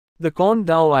The Con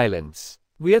Dao Islands.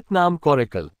 Vietnam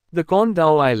Coracle. The Con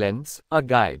Dao Islands, a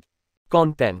guide.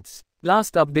 Contents.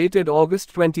 Last updated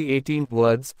August 2018.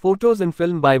 Words, photos and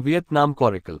film by Vietnam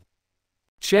Coracle.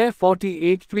 Share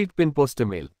 48 tweet pin post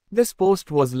email. This post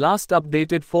was last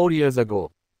updated 4 years ago.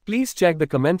 Please check the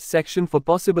comments section for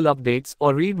possible updates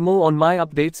or read more on my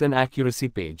updates and accuracy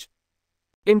page.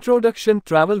 Introduction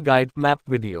Travel Guide Map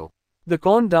Video. The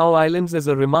Con Dao Islands is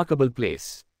a remarkable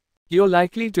place. You're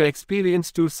likely to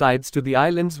experience two sides to the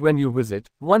islands when you visit: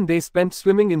 one day spent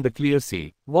swimming in the clear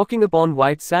sea, walking upon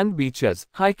white sand beaches,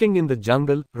 hiking in the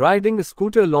jungle, riding a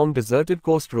scooter along deserted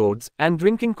coast roads, and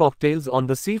drinking cocktails on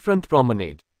the seafront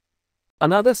promenade.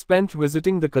 Another spent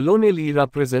visiting the colonial era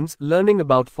prisons, learning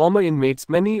about former inmates,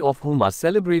 many of whom are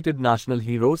celebrated national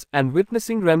heroes, and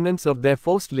witnessing remnants of their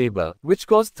forced labor, which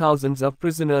caused thousands of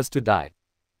prisoners to die.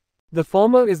 The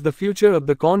former is the future of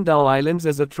the Con Dao Islands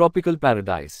as a tropical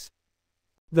paradise.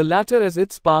 The latter as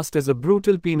its past as a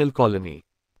brutal penal colony.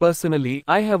 Personally,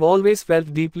 I have always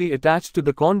felt deeply attached to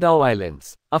the Con Dao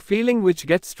Islands, a feeling which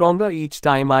gets stronger each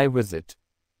time I visit.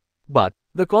 But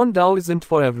the Con Dao isn't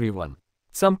for everyone.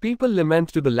 Some people lament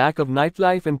to the lack of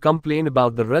nightlife and complain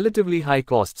about the relatively high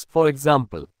costs, for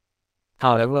example.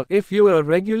 However, if you are a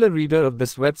regular reader of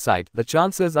this website, the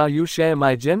chances are you share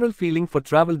my general feeling for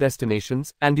travel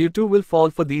destinations, and you too will fall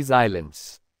for these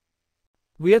islands.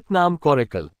 Vietnam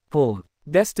Coracle. Home.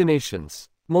 Destinations.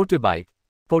 Motorbike.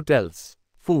 Hotels.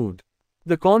 Food.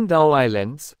 The Con Dao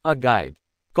Islands, a guide.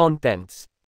 Contents.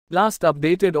 Last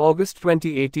updated August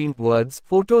 2018. Words,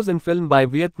 photos and film by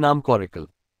Vietnam Coracle.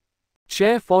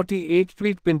 Share 48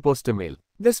 tweet pin post email.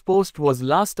 This post was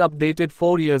last updated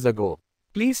 4 years ago.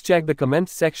 Please check the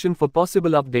comments section for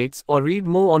possible updates or read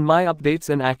more on my updates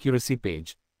and accuracy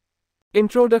page.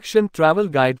 Introduction Travel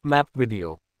Guide Map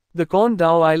Video. The Con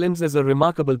Dao Islands is a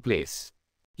remarkable place.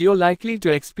 You're likely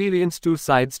to experience two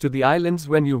sides to the islands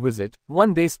when you visit: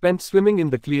 one day spent swimming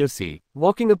in the clear sea,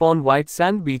 walking upon white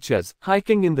sand beaches,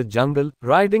 hiking in the jungle,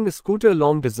 riding a scooter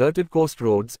along deserted coast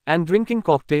roads, and drinking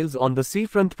cocktails on the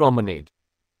seafront promenade.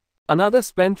 Another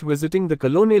spent visiting the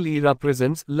colonial era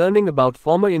prisons, learning about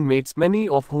former inmates, many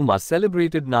of whom are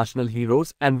celebrated national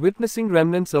heroes, and witnessing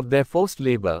remnants of their forced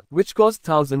labor, which caused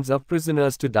thousands of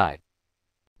prisoners to die.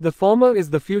 The former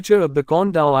is the future of the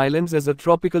Con Dao Islands as a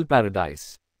tropical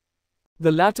paradise.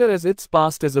 The latter as its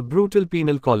past as a brutal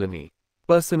penal colony.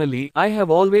 Personally, I have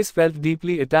always felt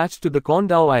deeply attached to the Con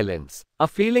Dao Islands, a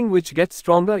feeling which gets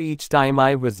stronger each time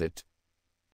I visit.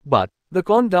 But the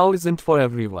Con Dao isn't for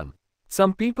everyone.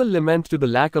 Some people lament to the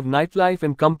lack of nightlife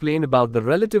and complain about the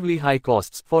relatively high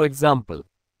costs, for example.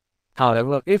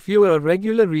 However, if you are a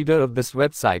regular reader of this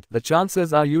website, the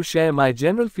chances are you share my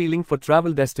general feeling for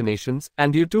travel destinations,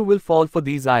 and you too will fall for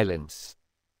these islands.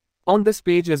 On this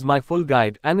page is my full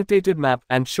guide, annotated map,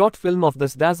 and short film of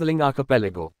this dazzling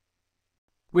archipelago.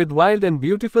 With wild and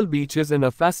beautiful beaches and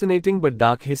a fascinating but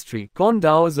dark history, Con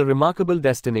Dao is a remarkable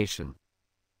destination.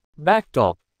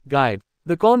 Backtop. Guide.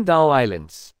 The Con Dao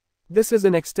Islands. This is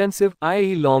an extensive,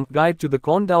 i.e. long, guide to the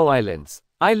Con Dao Islands.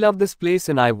 I love this place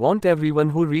and I want everyone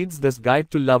who reads this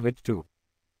guide to love it too.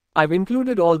 I've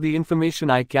included all the information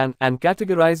I can and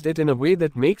categorized it in a way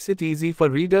that makes it easy for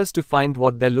readers to find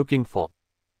what they're looking for.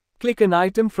 Click an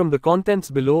item from the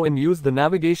contents below and use the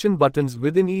navigation buttons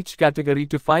within each category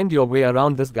to find your way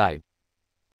around this guide.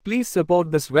 Please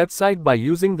support this website by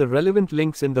using the relevant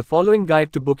links in the following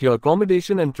guide to book your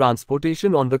accommodation and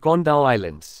transportation on the Con Dao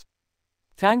Islands.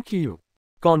 Thank you.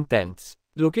 Contents.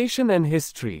 Location and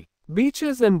history.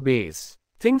 Beaches and bays.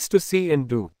 Things to see and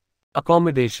do.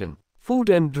 Accommodation. Food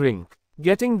and drink.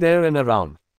 Getting there and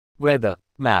around. Weather.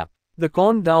 Map. The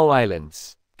Con Dao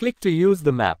Islands. Click to use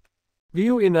the map.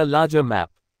 View in a larger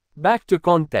map. Back to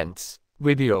contents.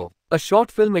 Video. A short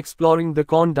film exploring the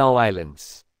Con Dao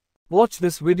Islands. Watch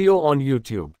this video on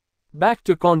YouTube. Back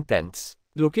to contents.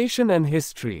 Location and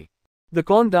history. The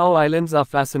Con Dao Islands are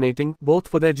fascinating, both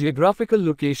for their geographical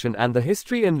location and the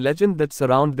history and legend that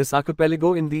surround this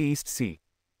archipelago in the East Sea.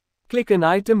 Click an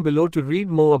item below to read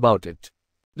more about it.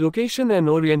 Location and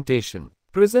orientation.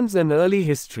 Prisons and early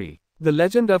history. The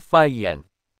legend of Phi Yen.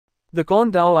 The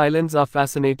Con Dao Islands are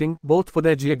fascinating, both for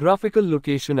their geographical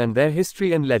location and their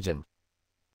history and legend.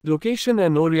 Location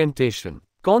and orientation.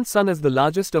 Con Son is the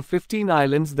largest of 15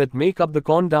 islands that make up the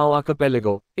Con Dao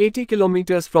archipelago, 80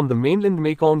 kilometers from the mainland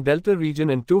Mekong Delta region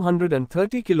and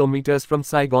 230 kilometers from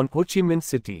Saigon, Ho Chi Minh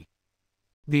City.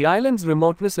 The island's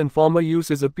remoteness and former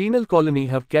use as a penal colony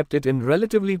have kept it in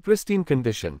relatively pristine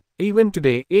condition. Even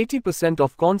today, 80%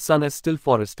 of Con Son is still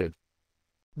forested.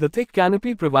 The thick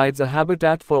canopy provides a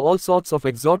habitat for all sorts of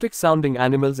exotic-sounding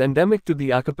animals endemic to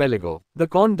the archipelago. The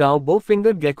corn dao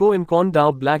bow-fingered gecko and corn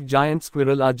dao black giant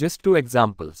squirrel are just two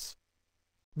examples.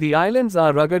 The islands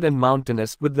are rugged and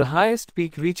mountainous, with the highest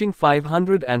peak reaching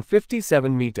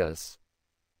 557 meters.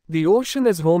 The ocean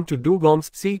is home to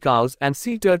dugongs, sea cows, and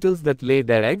sea turtles that lay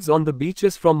their eggs on the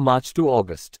beaches from March to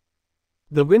August.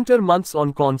 The winter months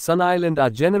on Con Sun Island are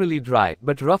generally dry,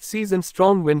 but rough seas and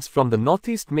strong winds from the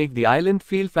northeast make the island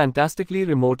feel fantastically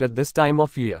remote at this time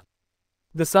of year.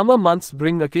 The summer months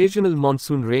bring occasional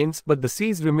monsoon rains, but the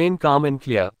seas remain calm and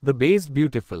clear, the bays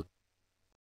beautiful.